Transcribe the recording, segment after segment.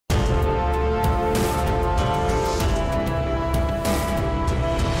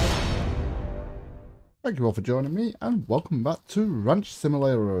Thank you all for joining me, and welcome back to Ranch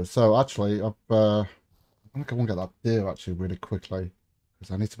Simulator. So actually, I think I want to get that deer actually really quickly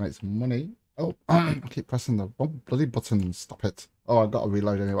because I need to make some money. Oh, I keep pressing the wrong bloody button. Stop it. Oh, I've got to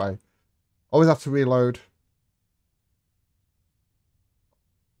reload anyway. Always have to reload.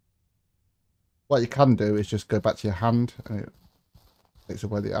 What you can do is just go back to your hand and it takes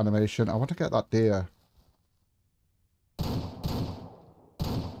away the animation. I want to get that deer.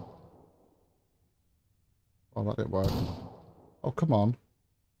 Oh, that didn't work. Oh, come on.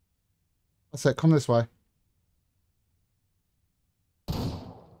 That's it. Come this way. There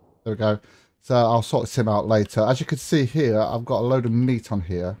we go. So I'll sort him out later. As you can see here, I've got a load of meat on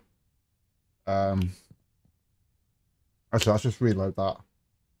here. Actually, let's just reload that.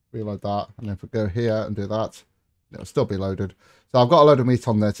 Reload that. And then if we go here and do that, it'll still be loaded. So I've got a load of meat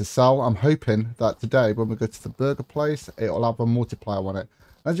on there to sell. I'm hoping that today, when we go to the burger place, it'll have a multiplier on it.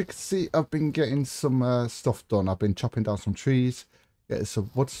 As you can see, I've been getting some stuff done. I've been chopping down some trees, getting some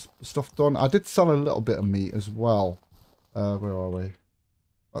wood stuff done. I did sell a little bit of meat as well. Where are we?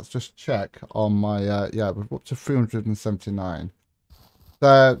 Let's just check on my, yeah, we're up to 379.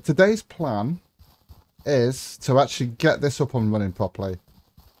 Today's plan is to actually get this up and running properly.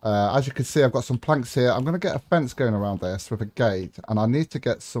 As you can see, I've got some planks here. I'm going to get a fence going around this with a gate, and I need to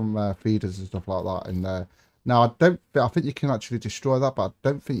get some feeders and stuff like that in there. Now, I think you can actually destroy that, but I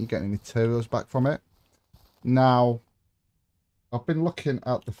don't think you get any materials back from it. Now, I've been looking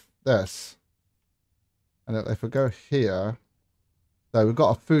at this, and if we go here, so we've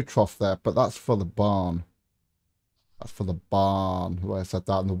got a food trough there, but that's for the barn. That's for the barn, where I said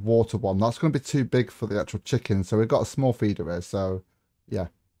that, and the water one. That's going to be too big for the actual chicken, so we've got a small feeder here, so yeah,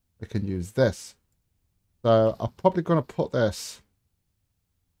 we can use this. So I'm probably going to put this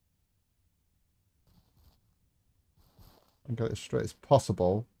and get it as straight as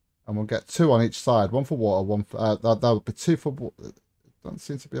possible, and we'll get 2 on each side, 1 for water, 1 for that would be 2 for water. Don't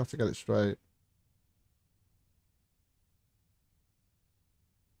seem to be able to get it straight.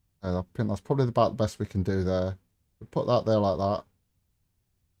 I think that's probably about the best we can do there. We'll put that there like that.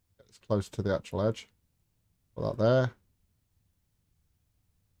 Get this close to the actual edge. Put that there.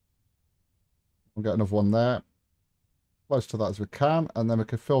 We'll get another one there. Close to that as we can. And then we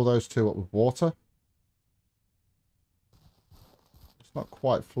can fill those 2 up with water. It's not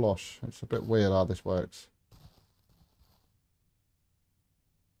quite flush. It's a bit weird how this works.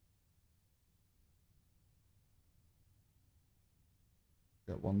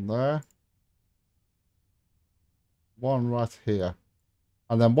 Get one there. One right here.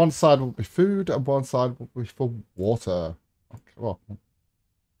 And then one side will be food and one side will be for water. Okay, well,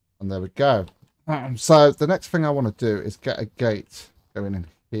 and there we go. So the next thing I want to do is get a gate going in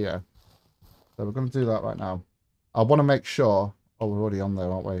here. So we're going to do that right now. I want to make sure... Oh, we're already on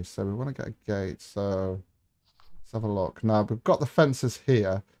there, aren't we? So we want to get a gate. So let's have a look. Now, we've got the fences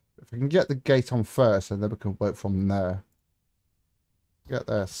here. If we can get the gate on first, and then we can work from there. Get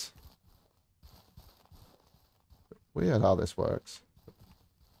this. Weird how this works.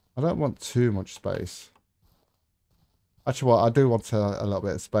 I don't want too much space. Actually, what I do want a little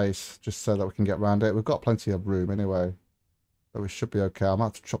bit of space, just so that we can get around it. We've got plenty of room anyway. So we should be okay. I might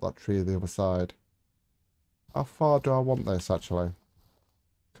have to chop that tree the other side. How far do I want this, actually?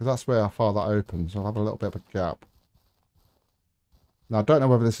 Because that's where how far that opens. I'll have a little bit of a gap. Now, I don't know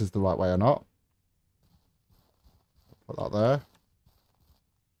whether this is the right way or not. Put that there.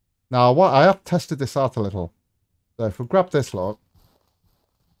 Now, I have tested this out a little. So if we grab this, look,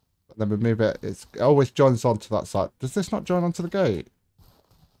 and then we move it, it always joins onto that side. Does this not join onto the gate?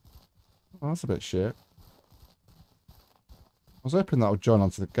 Oh, that's a bit shit. I was hoping that would join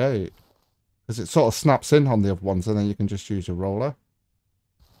onto the gate. Because it sort of snaps in on the other ones, and then you can just use your roller.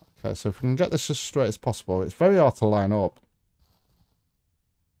 Okay, so if we can get this as straight as possible. It's very hard to line up.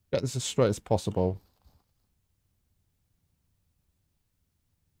 Get this as straight as possible.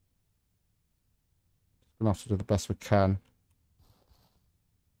 Gonna have to do the best we can.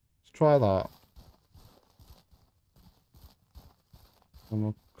 Let's try that. And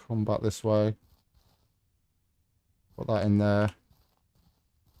we'll come back this way. Put that in there.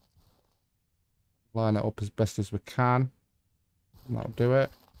 Line it up as best as we can. And that'll do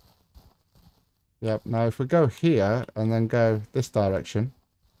it. Yep, now if we go here and then go this direction.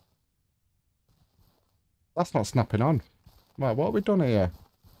 That's not snapping on. Right, what have we done here?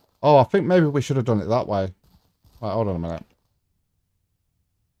 Oh, I think maybe we should have done it that way. Right, hold on a minute.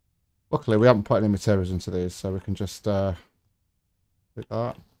 Luckily, we haven't put any materials into these, so we can just pick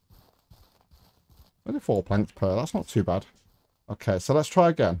that. Only 4 planks per, that's not too bad. Okay, so let's try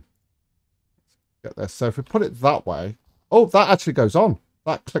again. Get this. So if we put it that way... Oh, that actually goes on.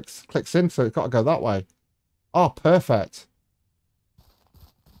 that clicks in, so it's got to go that way. Oh, perfect.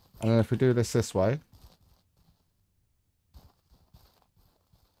 And then if we do this way,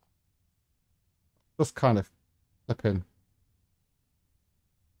 just kind of clip in.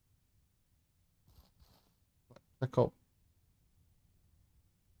 Click up.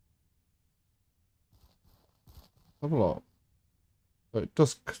 Have a look. So it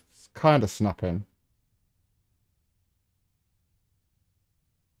does kind of snap in.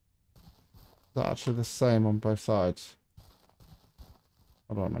 Is that actually the same on both sides?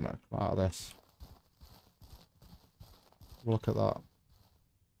 Hold on a minute. Come out of this. Look at that.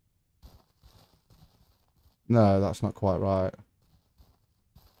 No, that's not quite right.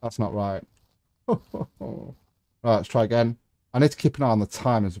 That's not right. Right, let's try again. I need to keep an eye on the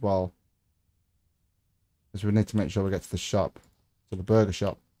time as well, because we need to make sure we get to the shop, to the burger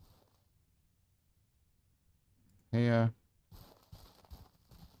shop. Here.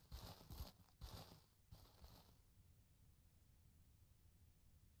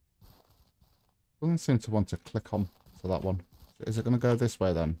 Doesn't seem to want to click on to that one. Is it going to go this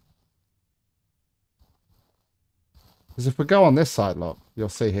way then? Because if we go on this side, look, you'll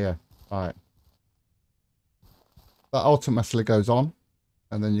see here. Right. That ultimately goes on,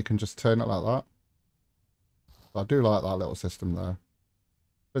 and then you can just turn it like that. I do like that little system there.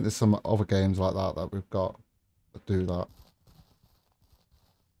 I think there's some other games like that we've got that do that.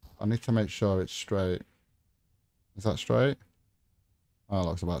 I need to make sure it's straight. Is that straight? Oh, it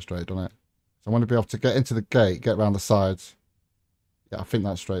looks about straight, doesn't it? So I want to be able to get into the gate, get around the sides. Yeah, I think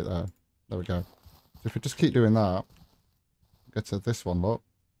that's straight there. There we go. So if we just keep doing that, get to this one, look.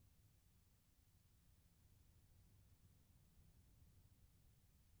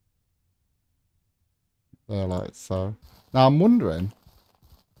 There, like so. Now I'm wondering,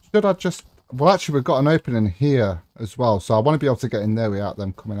 should I just... Well, actually, we've got an opening here as well, so I want to be able to get in there without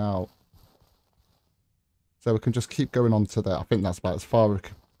them coming out. So we can just keep going on to there. I think that's about as far as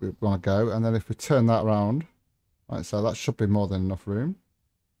we want to go. And then if we turn that around, right, so that should be more than enough room.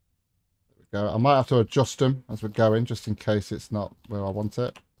 There we go. I might have to adjust them as we're going, just in case it's not where I want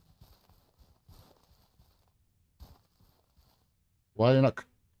it. Why are you not...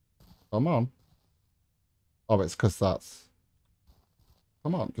 Come on. Oh, it's because that's...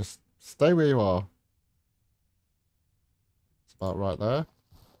 Come on, just stay where you are. It's about right there.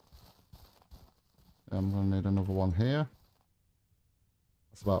 I'm going to need another one here.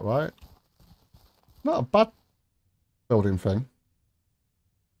 That's about right. Not a bad building thing.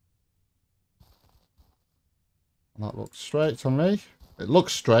 And that looks straight to me. It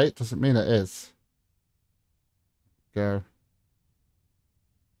looks straight, doesn't mean it is. Go.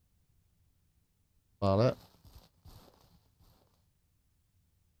 About it.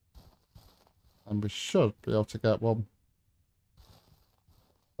 And we should be able to get one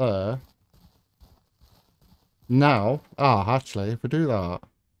there. Now, actually, if we do that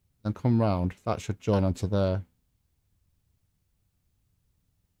and come round, that should join onto there.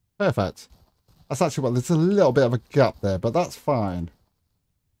 Perfect. That's actually, well, there's a little bit of a gap there, but that's fine.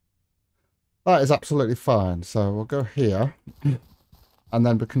 That is absolutely fine. So we'll go here. And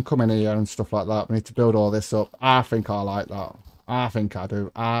then we can come in here and stuff like that. We need to build all this up. I think I like that. I think I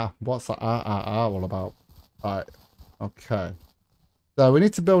do. What's that all about? Right. Okay. So we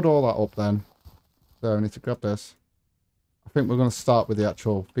need to build all that up then. So we need to grab this. I think we're going to start with the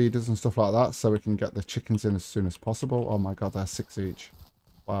actual feeders and stuff like that, so we can get the chickens in as soon as possible. Oh my god, they're 6 each.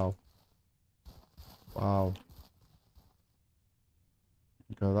 Wow. Wow.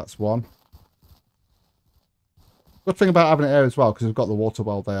 Okay, that's one. Good thing about having it here as well, because we've got the water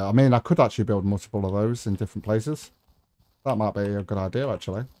well there. I mean, I could actually build multiple of those in different places. That might be a good idea,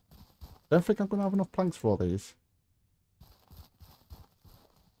 actually. Don't think I'm going to have enough planks for all these.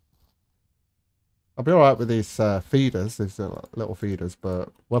 I'll be alright with these feeders, these little feeders, but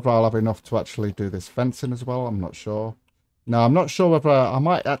whether I'll have enough to actually do this fencing as well, I'm not sure. No, I'm not sure whether I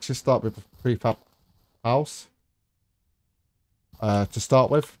might actually start with a prefab house to start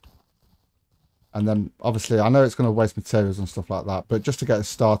with. And then, obviously, I know it's going to waste materials and stuff like that, but just to get it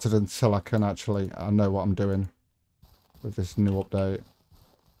started until I can actually, I know what I'm doing with this new update.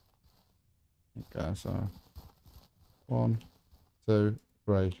 Okay, so 1, 2,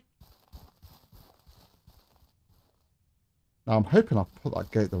 3. Now, I'm hoping I put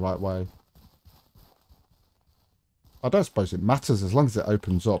that gate the right way. I don't suppose it matters as long as it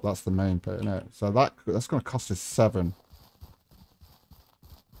opens up. That's the main bit, isn't it? So that's going to cost us 7.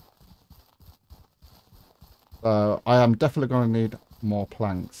 So I am definitely going to need more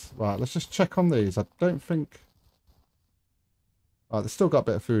planks. Right, let's just check on these. I don't think... Right, they've still got a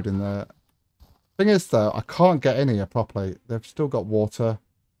bit of food in there. Thing is, though, I can't get in here properly. They've still got water.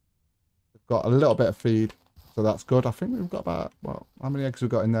 They've got a little bit of feed, so that's good. I think we've got about, well, how many eggs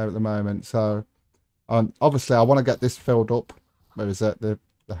we've got in there at the moment. So, obviously, I want to get this filled up. Where is it? The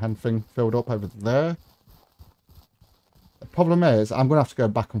hen thing filled up over there. The problem is, I'm going to have to go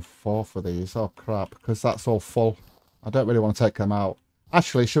back and forth with these. Oh, crap, because that's all full. I don't really want to take them out.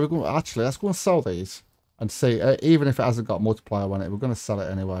 Actually, should we go? Actually, let's go and sell these and see. Even if it hasn't got multiplier on it, we're going to sell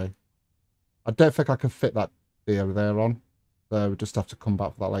it anyway. I don't think I can fit that deer there on. So we just have to come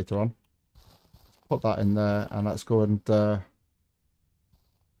back for that later on. Put that in there and let's go and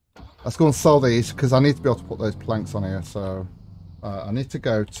sell these because I need to be able to put those planks on here. So I need to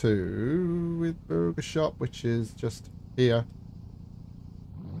go to burger shop, which is just here.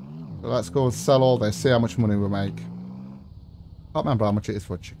 So let's go and sell all this, see how much money we make. Can't remember how much it is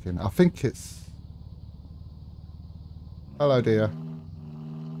for a chicken. I think it's... Hello, dear.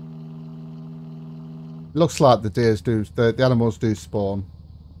 Looks like the deers do, the animals do spawn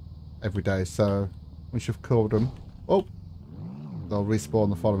every day, so once you've killed them, oh, they'll respawn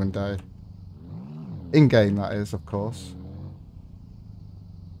the following day. In-game, that is, of course.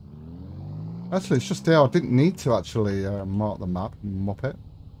 Actually, it's just there. I didn't need to actually mark the map, Muppet.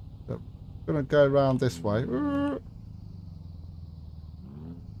 So I'm going to go around this way.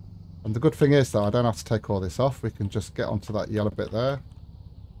 And the good thing is, though, I don't have to take all this off. We can just get onto that yellow bit there.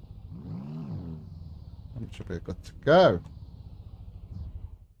 And it should be good to go.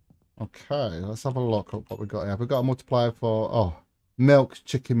 Okay, let's have a look at what we've got here. We've got a multiplier for, oh, milk,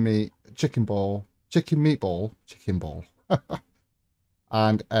 chicken meat, chicken ball, chicken meatball, chicken ball,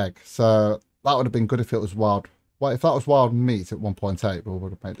 and egg. So that would have been good if it was wild. Well, if that was wild meat at 1.8, we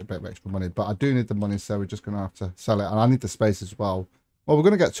would have made a bit of extra money. But I do need the money, so we're just going to have to sell it. And I need the space as well. Well, we're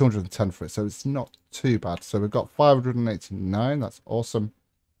going to get 210 for it, so it's not too bad. So we've got 589. That's awesome.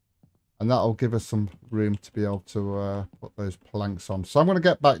 And that'll give us some room to be able to put those planks on. So I'm going to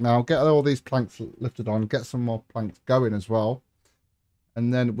get back now, get all these planks lifted on, get some more planks going as well.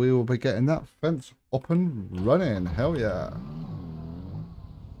 And then we will be getting that fence up and running. Hell yeah.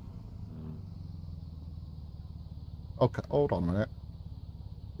 Okay, hold on a minute.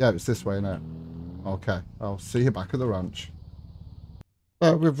 Yeah, it's this way, isn't it? Okay, I'll see you back at the ranch.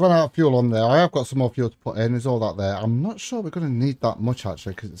 We've run out of fuel on there. I have got some more fuel to put in. There's all that there. I'm not sure we're going to need that much,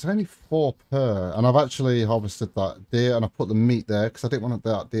 actually, because it's only 4 per. And I've actually harvested that deer, and I put the meat there, because I didn't want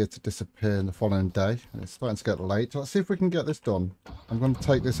that deer to disappear in the following day. And it's starting to get late. So let's see if we can get this done. I'm going to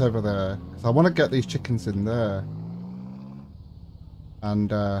take this over there, because I want to get these chickens in there. And,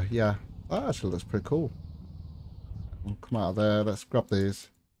 yeah, that actually looks pretty cool. We'll come out of there. Let's grab these.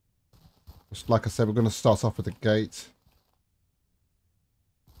 Just like I said, we're going to start off with the gate.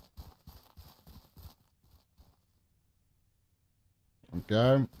 There we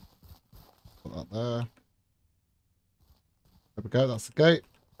go. Put that there. There we go. That's the gate.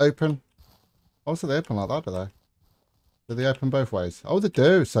 Open. Oh, so they open like that, do they? Do they open both ways? Oh, they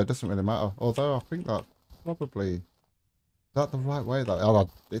do. So it doesn't really matter. Although I think that probably... Is that the right way? That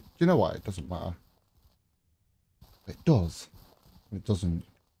you know what? It doesn't matter. It does. It doesn't.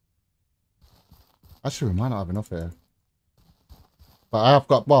 Actually, we might not have enough here. But I have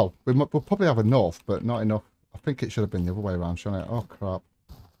got... Well, we'll probably have enough, but not enough. I think it should have been the other way around, shouldn't it? Oh, crap.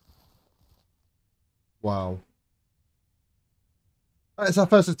 Wow. It's our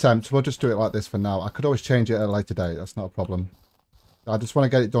first attempt. We'll just do it like this for now. I could always change it at a later date. That's not a problem. I just want to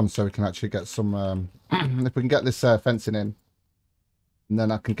get it done so we can actually get some... if we can get this fencing in. And then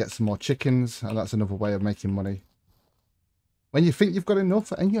I can get some more chickens. And that's another way of making money. When you think you've got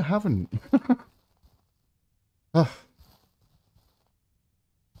enough and you haven't.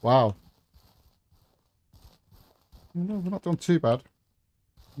 Wow. No, we're not doing too bad.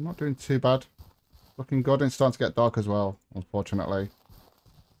 I'm not doing too bad. Looking good. It's starting to get dark as well, unfortunately.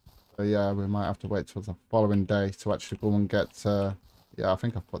 So yeah, we might have to wait till the following day to actually go and get... yeah, I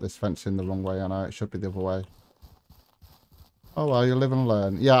think I've put this fence in the wrong way. I know it should be the other way. Oh well, you live and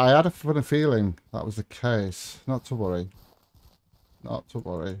learn. Yeah, I had a funny feeling that was the case. Not to worry. Not to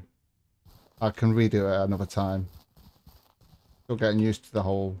worry. I can redo it at another time. Still getting used to the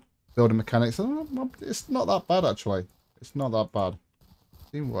whole building mechanics. It's not that bad, actually. It's not that bad.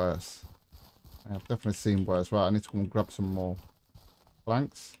 Seen worse. I have definitely seen worse. Right, I need to go and grab some more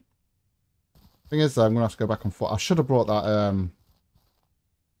planks. Thing is, though, I'm going to have to go back and forth. I should have brought that the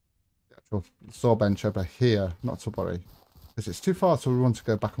actual saw bench over here. Not to worry. Because it's too far to run to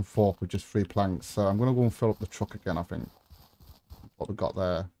go back and forth with just 3 planks. So I'm going to go and fill up the truck again, I think. What we got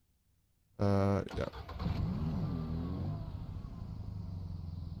there. Yeah.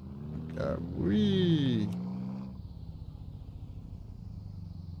 Okay, whee.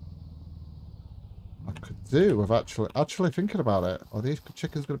 do with actually thinking about it. Are these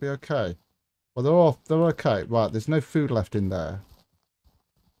chickens going to be okay? Well, they're okay. Right, there's no food left in there.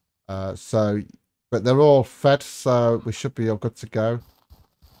 But they're all fed, so we should be all good to go.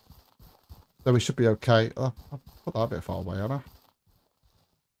 So we should be okay. Oh, I'll put that a bit far away, Anna.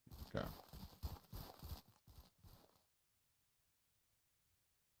 Okay.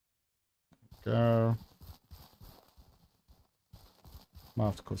 Go. Might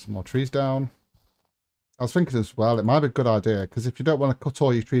have to cut some more trees down. I was thinking as well, it might be a good idea, because if you don't want to cut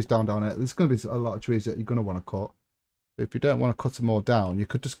all your trees down it, there's going to be a lot of trees that you're going to want to cut. But if you don't want to cut them all down, you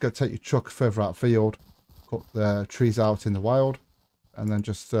could just go take your truck further out field, cut the trees out in the wild, and then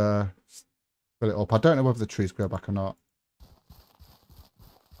just fill it up. I don't know whether the trees grow back or not.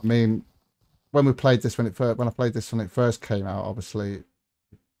 I mean, when we played this, when I played this when it first came out, obviously,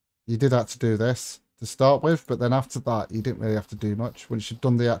 you did have to do this to start with, but then after that, you didn't really have to do much. Once you'd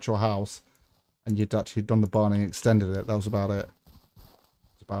done the actual house, and you'd actually done the barn and extended it, that was about it.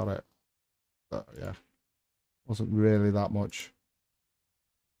 That's about it. But yeah, wasn't really that much.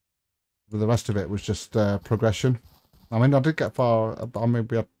 But the rest of it was just progression. I mean, I did get far. I mean,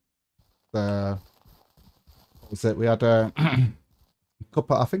 we had what was it? We had a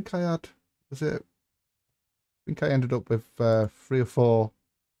couple. I think I had. Was it? I think I ended up with 3 or 4.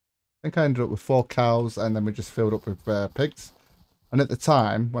 I think I ended up with 4 cows, and then we just filled up with pigs. And at the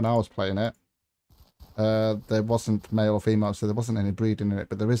time when I was playing it, there wasn't male or female, so there wasn't any breeding in it.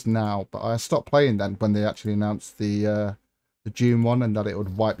 But there is now. But I stopped playing then when they actually announced the June one and that it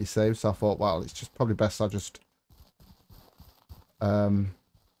would wipe your saves. So I thought, well, it's just probably best I just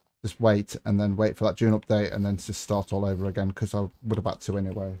wait and then wait for that June update and then just start all over again, because I would have had to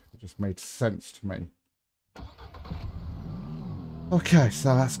anyway. It just made sense to me. Okay,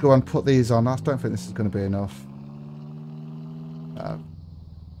 so let's go and put these on. I don't think this is going to be enough.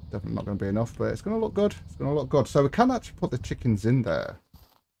 Definitely not going to be enough, but it's going to look good. It's going to look good. So we can actually put the chickens in there,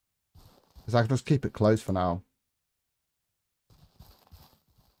 because I can just keep it closed for now.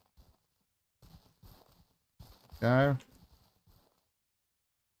 Go.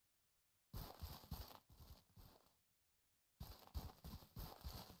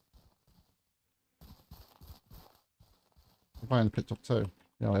 I've only picked up 2.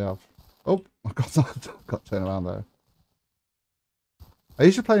 Yeah, I have. Oh, I got to turn around there. I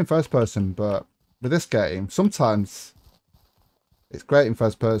usually play in first person, but with this game, sometimes it's great in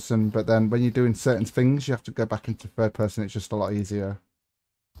first person, but then when you're doing certain things, you have to go back into third person. It's just a lot easier.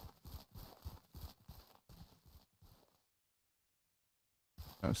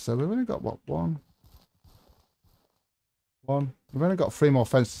 So we've only got, what, 1? We've only got 3 more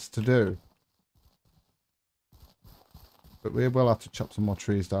fences to do. But we will have to chop some more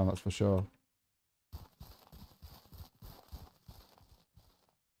trees down, that's for sure.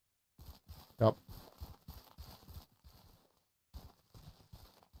 Yep.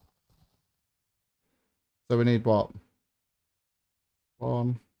 So we need what?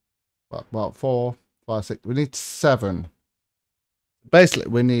 1, what, 4, 5, 6. We need 7. Basically,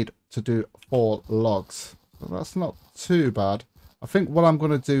 we need to do 4 logs. So that's not too bad. I think what I'm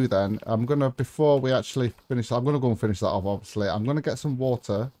going to do then, I'm going to, before we actually finish, I'm going to go and finish that off, obviously. I'm going to get some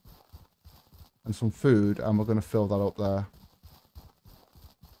water and some food, and we're going to fill that up there.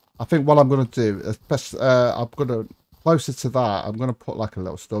 I think what I'm going to do, especially, I'm going to, closer to that, I'm going to put like a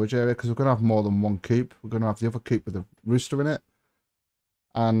little storage area, because we're going to have more than 1 coop. We're going to have the other coop with a rooster in it.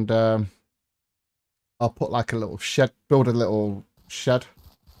 And I'll put like a little shed, build a little shed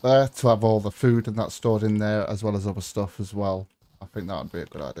there to have all the food and that stored in there, as well as other stuff as well. I think that would be a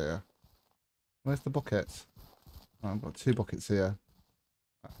good idea. Where's the buckets? Oh, I've got 2 buckets here.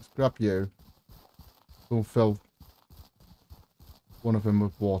 Right, let's grab you. We'll fill one of them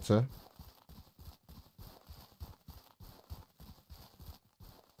with water.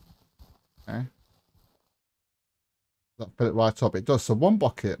 Okay. That fill it right up. It does. So one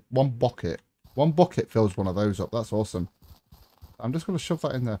bucket fills one of those up. That's awesome. I'm just going to shove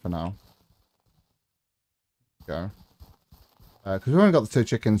that in there for now. Go. Because we've only got the 2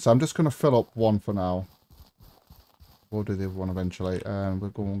 chickens, so I'm just going to fill up 1 for now. We'll do the other one eventually. And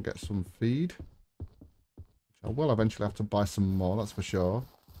we'll go and get some feed. I will eventually have to buy some more, that's for sure.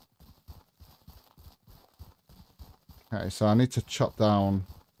 Okay, so I need to chop down...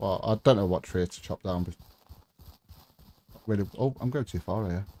 Well, I don't know what tree to chop down. But really, oh, I'm going too far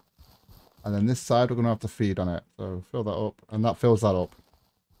here. And then this side, we're going to have to feed on it. So fill that up, and that fills that up.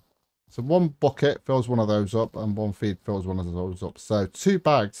 So 1 bucket fills one of those up, and 1 feed fills one of those up. So 2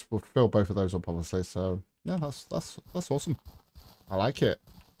 bags will fill both of those up, obviously. So yeah, that's awesome. I like it.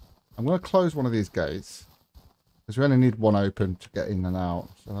 I'm going to close one of these gates, because we only need 1 open to get in and out.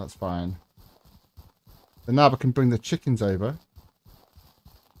 So that's fine. Then now we can bring the chickens over.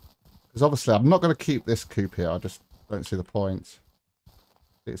 Because obviously I'm not going to keep this coop here. I just don't see the point.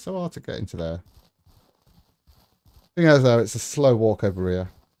 It's so hard to get into there. Thing is though, it's a slow walk over here.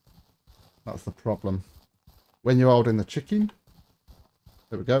 That's the problem. When you're holding the chicken.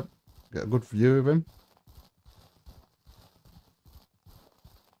 There we go. Get a good view of him.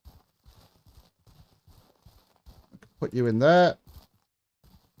 Put you in there.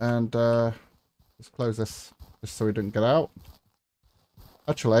 And let's close this just so we don't get out.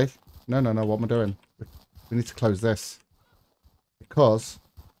 Actually, no, what am I doing? We need to close this. Because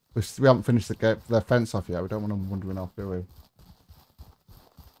we haven't finished the fence off yet. We don't want them wandering off, do we? It'd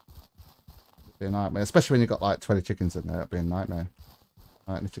be a nightmare. Especially when you've got like 20 chickens in there. It'd be a nightmare.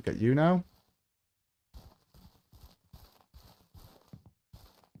 Alright, I need to get you now.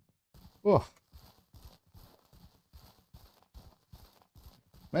 Oh.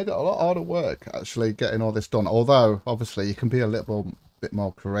 Made it a lot harder work actually getting all this done. Although, obviously, you can be a little bit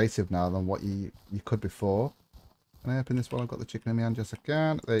more creative now than what you could before. Can I open this while I've got the chicken in my hand? Yes, I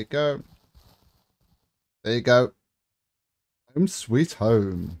can. There you go. There you go. Home sweet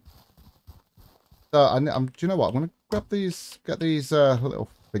home. So, do you know what? I'm going to grab these, get these little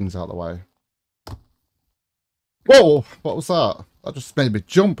things out of the way. Whoa! What was that? That just made me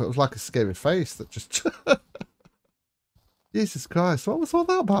jump. It was like a scary face that just... Jesus Christ, what was all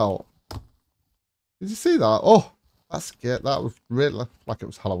that about? Did you see that? Oh, that's scared. That was really like it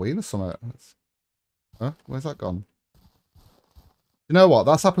was Halloween or something. Huh? Where's that gone? You know what?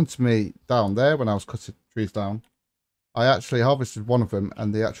 That's happened to me down there when I was cutting trees down. I actually harvested one of them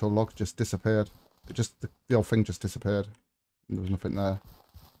and the actual log just disappeared. It just, the old thing just disappeared. And there was nothing there.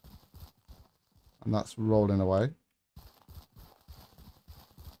 And that's rolling away.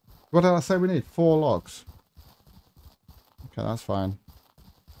 What did I say we need? 4 logs. Okay, that's fine.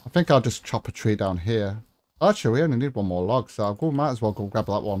 I think I'll just chop a tree down here. Actually, we only need 1 more log, so I might as well go grab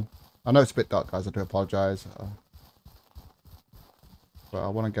that one. I know it's a bit dark, guys. I do apologise. But I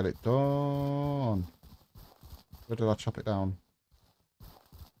want to get it done. Where did I chop it down?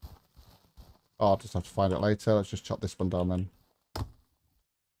 Oh, I'll just have to find it later. Let's just chop this one down then.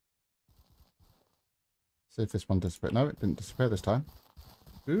 See if this one disappeared. No, it didn't disappear this time.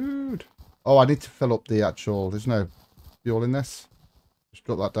 Good. Oh, I need to fill up the actual... There's no fuel in this. Just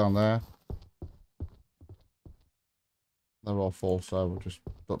drop that down there. They're all full, so we'll just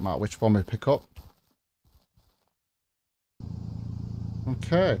don't matter which one we pick up.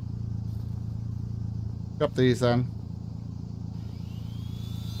 Okay. Grab these then.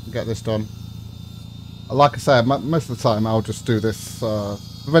 Get this done. Like I said, most of the time I'll just do this.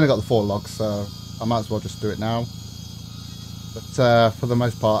 We've only got the 4 logs, so I might as well just do it now. But for the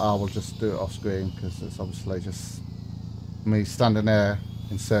most part, I will just do it off screen because it's obviously just me standing there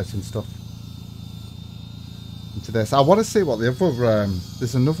inserting stuff into this. I want to see what the other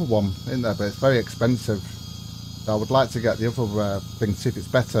there's another one in there, but it's very expensive. So I would like to get the other thing, see if it's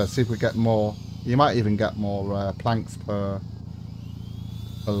better, see if we get more. You might even get more planks per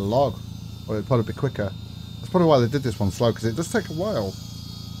log, or it'd probably be quicker. That's probably why they did this one slow, because it does take a while.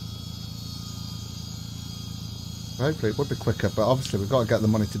 So hopefully it would be quicker, but obviously we've got to get the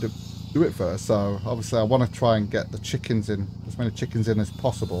money to do it first. So obviously I want to try and get the chickens in, as many chickens in as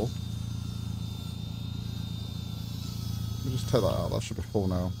possible. Let me just take that out. That should be full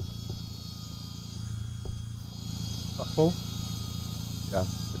now. Is that full? Yeah.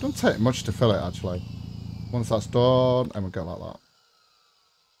 It doesn't take much to fill it actually. Once that's done, and we go like that.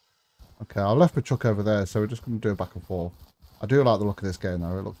 Okay, I left my truck over there, so we're just going to do it back and forth. I do like the look of this game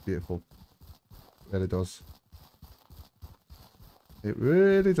though. It looks beautiful. It really does. It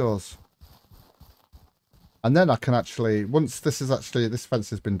really does. And then I can actually, once this fence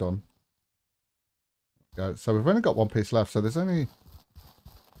has been done. Go. So we've only got 1 piece left, so there's only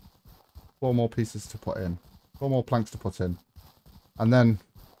 4 more pieces to put in. 4 more planks to put in. And then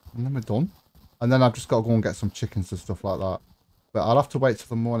we're done. And then I've just got to go and get some chickens and stuff like that. But I'll have to wait till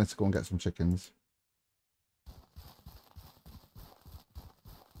the morning to go and get some chickens.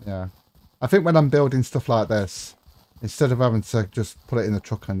 Yeah. I think when I'm building stuff like this, instead of having to just put it in the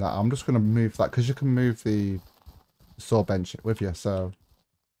truck and that, I'm just going to move that, because you can move the saw bench with you, so...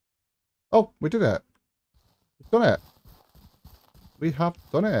 Oh, we did it. We've done it. We have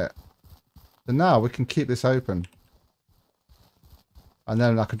done it. So now we can keep this open. And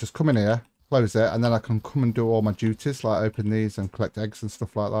then I can just come in here, close it, and then I can come and do all my duties, like open these and collect eggs and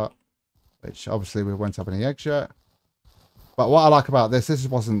stuff like that. Which obviously we won't have any eggs yet. But what I like about this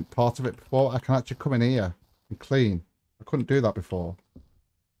wasn't part of it before. I can actually come in here and clean. I couldn't do that before.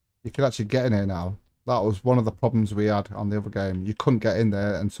 You can actually get in here now. That was one of the problems we had on the other game. You couldn't get in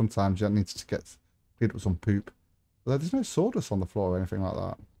there, and sometimes you needed to cleaned up some poop. Although there's no sawdust on the floor or anything like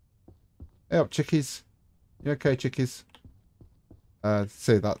that. Hey up, chickies. You okay, chickies?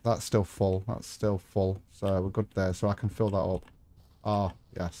 See, that's still full. That's still full. So we're good there. So I can fill that up. Ah,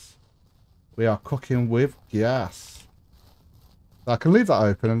 yes. We are cooking with gas. I can leave that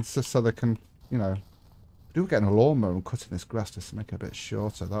open, and it's just so they can, you know, do getting a lawnmower and cutting this grass just to make it a bit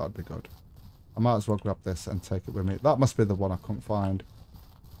shorter. That would be good. I might as well grab this and take it with me. That must be the one I couldn't find.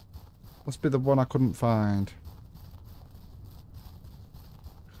 Must be the one I couldn't find.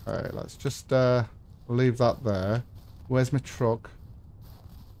 Okay, let's just leave that there. Where's my truck?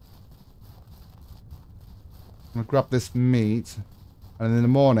 I'm going to grab this meat. And in the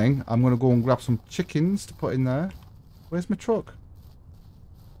morning, I'm going to go and grab some chickens to put in there. Where's my truck?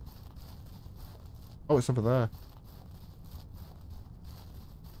 Oh, it's over there.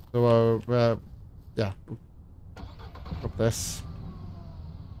 So, yeah. Grab this.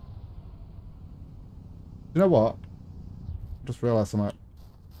 You know what? I just realised something.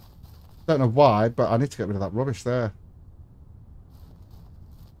 Don't know why, but I need to get rid of that rubbish there.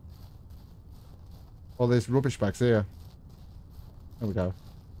 All these rubbish bags here. There we go.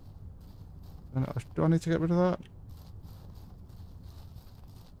 Do I need to get rid of that?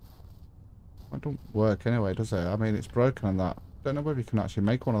 It don't work anyway, does it? I mean, it's broken and that. Don't know whether you can actually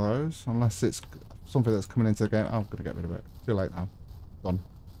make one of those. Unless it's something that's coming into the game. Oh, I'm going to get rid of it. Too late now. Done.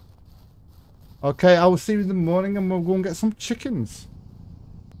 Okay, I will see you in the morning and we'll go and get some chickens.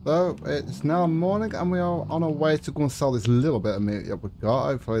 So, it's now morning and we are on our way to go and sell this little bit of meat that we've got.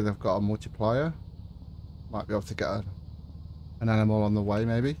 Hopefully they've got a multiplier. Might be able to get an animal on the way,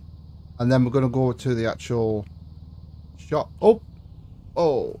 maybe. And then we're going to go to the actual shop.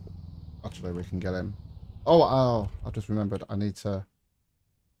 Oh. Actually, we can get him. Oh, I just remembered. I need to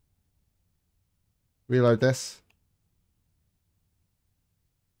reload this.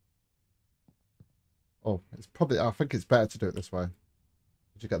 Oh, it's probably, I think it's better to do it this way.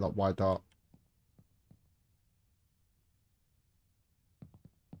 Did you get that wide dart?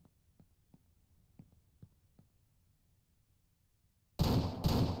 There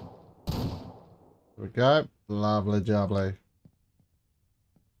we go. Lovely jubbly.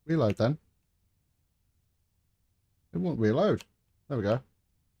 Reload then. It won't reload. There we go.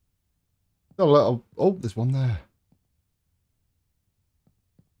 Got a little. Oh, there's one there.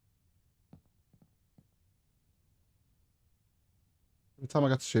 Every time I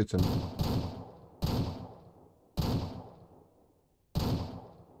get to shoot him. There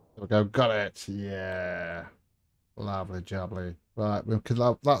we go. Got it. Yeah. Lovely jubbly. Right. We could.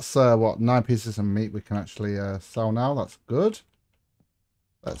 That's what, 9 pieces of meat we can actually sell now. That's good.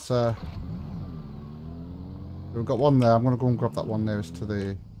 Let's we've got one there. I'm going to go and grab that one nearest to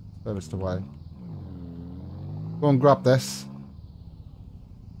the furthest away. Go and grab this.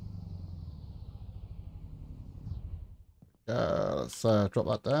 Let's drop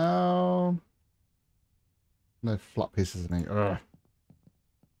that down. No flat pieces of meat. Ugh.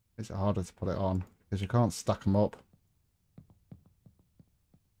 Makes it harder to put it on because you can't stack them up.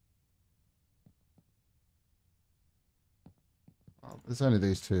 There's only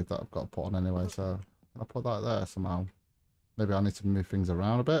these two that I've got to put on anyway, so I'll put that there somehow. Maybe I need to move things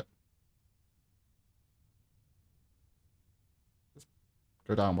around a bit. Just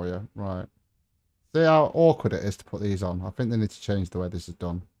go down, will you? Right. See how awkward it is to put these on? I think they need to change the way this is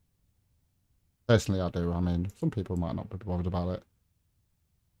done. Personally, I do. I mean, some people might not be bothered about it.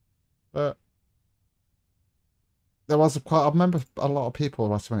 But there was I remember a lot of people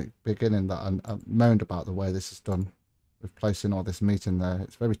right at the beginning that moaned about the way this is done. With placing all this meat in there.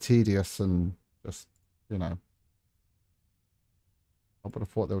 It's very tedious and just, you know. I would have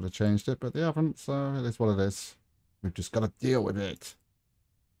thought they would have changed it, but they haven't, so it is what it is. We've just got to deal with it.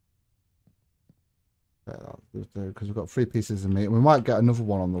 Because we've got 3 pieces of meat. We might get another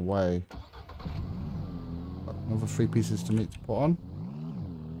one on the way. Got another 3 pieces of meat to put on.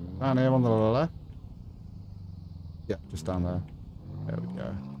 Down here on the left. Yep, just down there. There we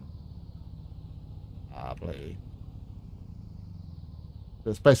go. Lovely.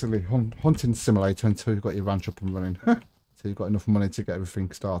 It's basically hunting simulator until you've got your ranch up and running. So you've got enough money to get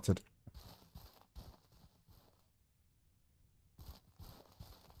everything started.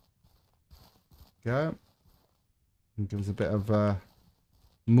 Go. And give us a bit of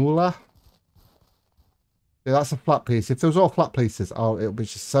moolah. Yeah, that's a flat piece. If there was all flat pieces, oh, it would be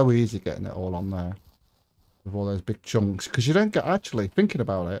just so easy getting it all on there. With all those big chunks. Because you don't get, actually, thinking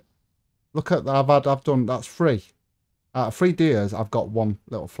about it. Look at that, I've done, that's 3. Out of 3 deers, I've got 1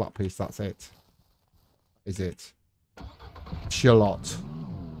 little flat piece. That's it. Is it? Shallot.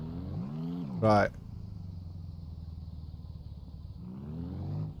 Right.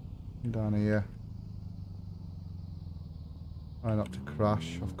 Down here. Try not to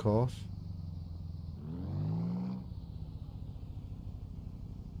crash, of course.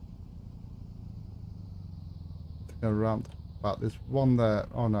 Around about there's one there.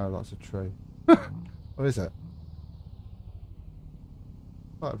 Oh no, that's a tree. What is it?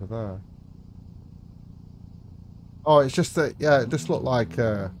 Right over there. Oh, it's just that, yeah, it just looked like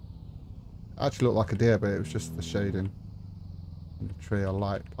actually looked like a deer, but it was just the shading in the tree. I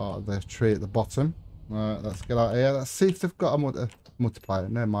like part of the tree at the bottom. Right, let's get out of here. Let's see if they've got a multiplier.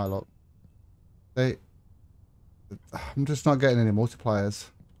 No, my luck. I'm just not getting any multipliers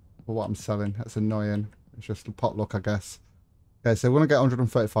for what I'm selling. That's annoying. It's just a pot luck, I guess. Okay, so we're going to get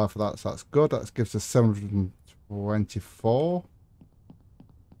 135 for that, so that's good. That gives us 724.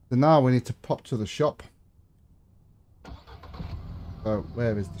 So now we need to pop to the shop. So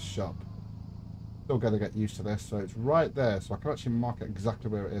where is the shop? Still got to get used to this. So it's right there, so I can actually mark it exactly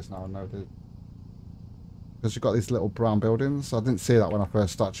where it is now. I know that because you've got these little brown buildings. I didn't see that when I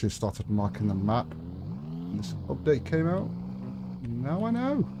first actually started marking the map. And this update came out. Now I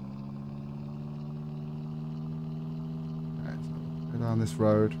know. Down this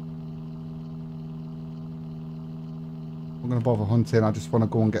road. I'm going to bother hunting. I just want to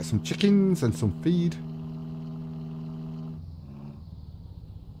go and get some chickens and some feed.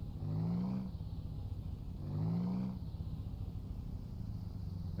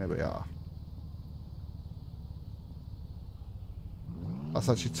 There we are. Let's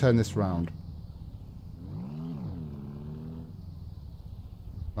actually turn this round.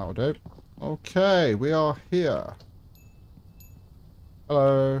 That'll do. Okay, we are here.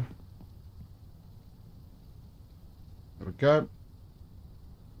 Hello. There we go.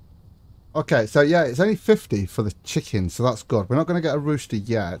 Okay, so yeah, it's only 50 for the chicken, so that's good. We're not going to get a rooster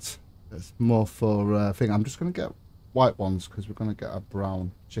yet. It's more for thing. I'm just going to get white ones because we're going to get a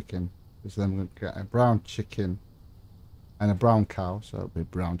brown chicken. So then we're going to get a brown chicken and a brown cow. So it'll be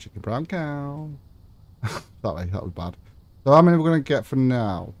brown chicken, brown cow. that was bad. So how many we're going to get for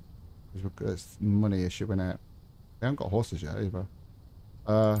now? Because it's a money issue, isn't it? They haven't got horses yet either.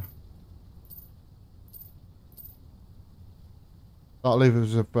 That'll leave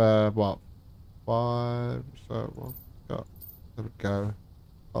us with what, 5? So what got? There we go.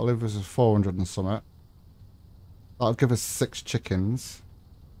 That'll leave us with 400 and something. That'll give us 6 chickens.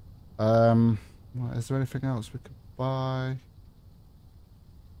 Is there anything else we could buy?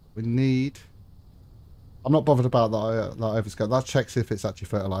 We need. I'm not bothered about that overscope. That checks if it's actually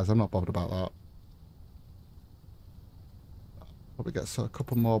fertilized. I'm not bothered about that. Probably get a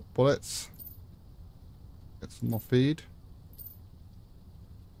couple more bullets. Get some more feed.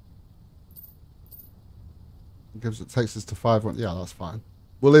 It takes us to 5. Yeah, that's fine.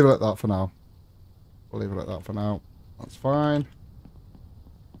 We'll leave it at that for now. That's fine.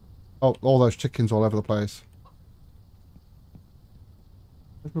 Oh, all those chickens all over the place.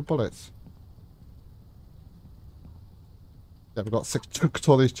 Where's my bullets? Yeah, we've got 6 chunks of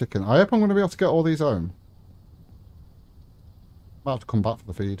all these chickens. I hope I'm going to be able to get all these home. Might have to come back for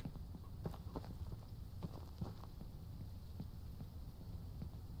the feed.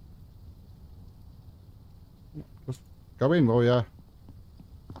 Just go in, will ya?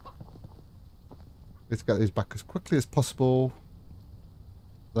 Let's get these back as quickly as possible.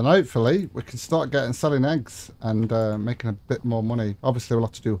 Then hopefully we can start selling eggs and making a bit more money. Obviously we'll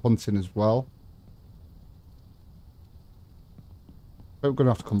have to do hunting as well. But we're going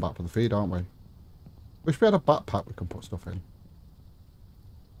to have to come back for the feed, aren't we? Wish we had a backpack we can put stuff in.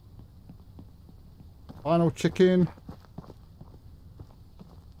 Final chicken.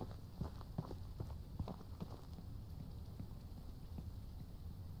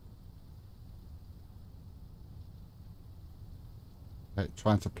 Okay,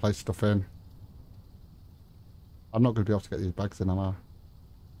 trying to place stuff in. I'm not going to be able to get these bags in, am I? I'm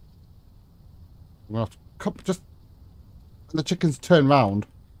going to have to just... When the chickens turn round,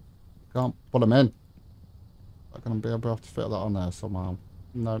 can't put them in. I'm going to be able to fit that on there somehow.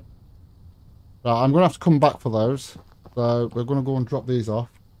 No. Right, I'm going to have to come back for those. So we're going to go and drop these off.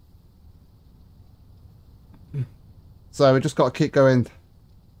 So we just got to keep going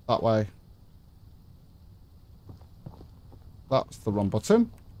that way. That's the wrong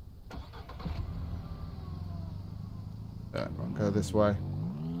button. Yeah, I'm going to go this way.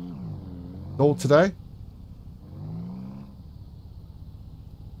 All today.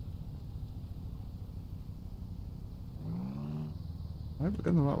 I hope we're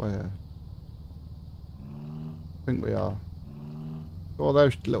going the right way here. I think we are. All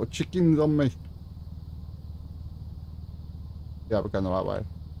those little chickens on me. Yeah, we're going the right way.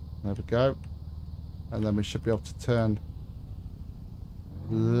 There we go. And then we should be able to turn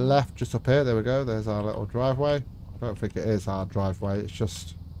left just up here. There we go. There's our little driveway. I don't think it is our driveway. It's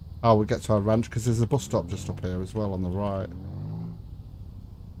just how we get to our ranch, because there's a bus stop just up here as well on the right.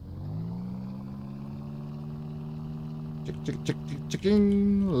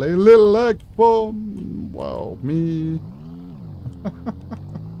 Chicken, lay a little egg for well me.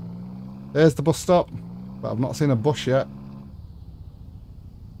 There's the bus stop, but I've not seen a bush yet.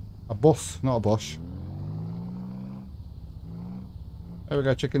 A bus, not a bush. There we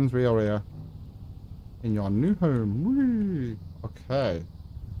go, chickens. We are here in your new home. Whee! Okay.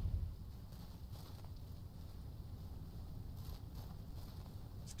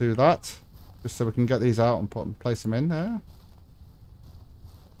 Let's do that, just so we can get these out and place them in there.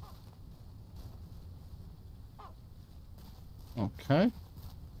 Okay.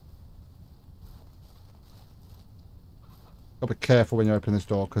 Gotta be careful when you open this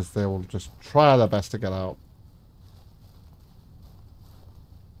door, because they will just try their best to get out.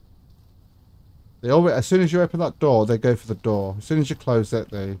 They always, as soon as you open that door, they go for the door. As soon as you close it,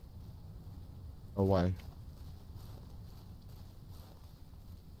 they away.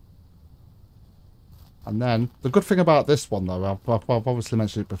 And then the good thing about this one, though, I've obviously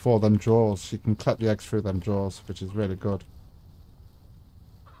mentioned it before, them drawers. You can collect the eggs through them drawers, which is really good.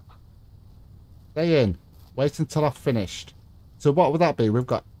 Stay in. Wait until I've finished. So what would that be? We've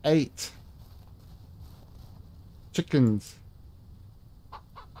got 8 chickens.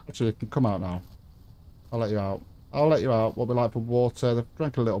 Actually, you can come out now. I'll let you out. I'll let you out. What we like for water. They've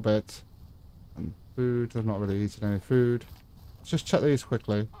drank a little bit. And food. They've not really eaten any food. Let's just check these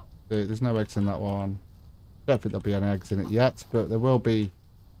quickly. There's no eggs in that one. Don't think there'll be any eggs in it yet, but there will be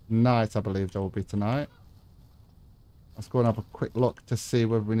tonight. I believe there will be tonight. Let's go and have a quick look to see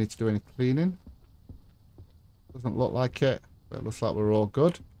whether we need to do any cleaning. Doesn't look like it, but it looks like we're all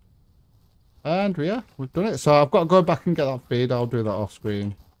good. And yeah, we've done it. So I've got to go back and get that feed. I'll do that off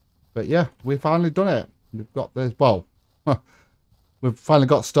screen. But yeah, we've finally done it. We've got this. Well, we've finally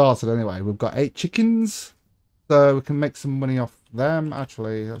got started anyway. We've got 8 chickens, so we can make some money off them.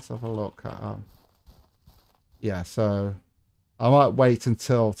 Actually, let's have a look at yeah, so I might wait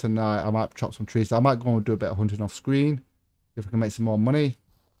until tonight. I might chop some trees. I might go and do a bit of hunting off screen if we can make some more money,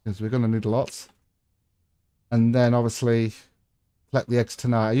 because we're going to need lots. And then obviously collect the eggs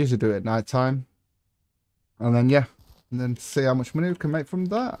tonight. I usually do it at night time. And then yeah, and then see how much money we can make from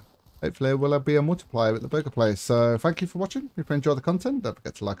that. Hopefully will be a multiplier at the burger place. So thank you for watching. If you enjoyed the content, don't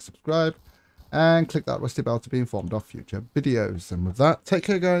forget to like, subscribe, and click that rusty bell to be informed of future videos. And with that, take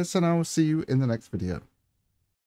care guys, and I will see you in the next video.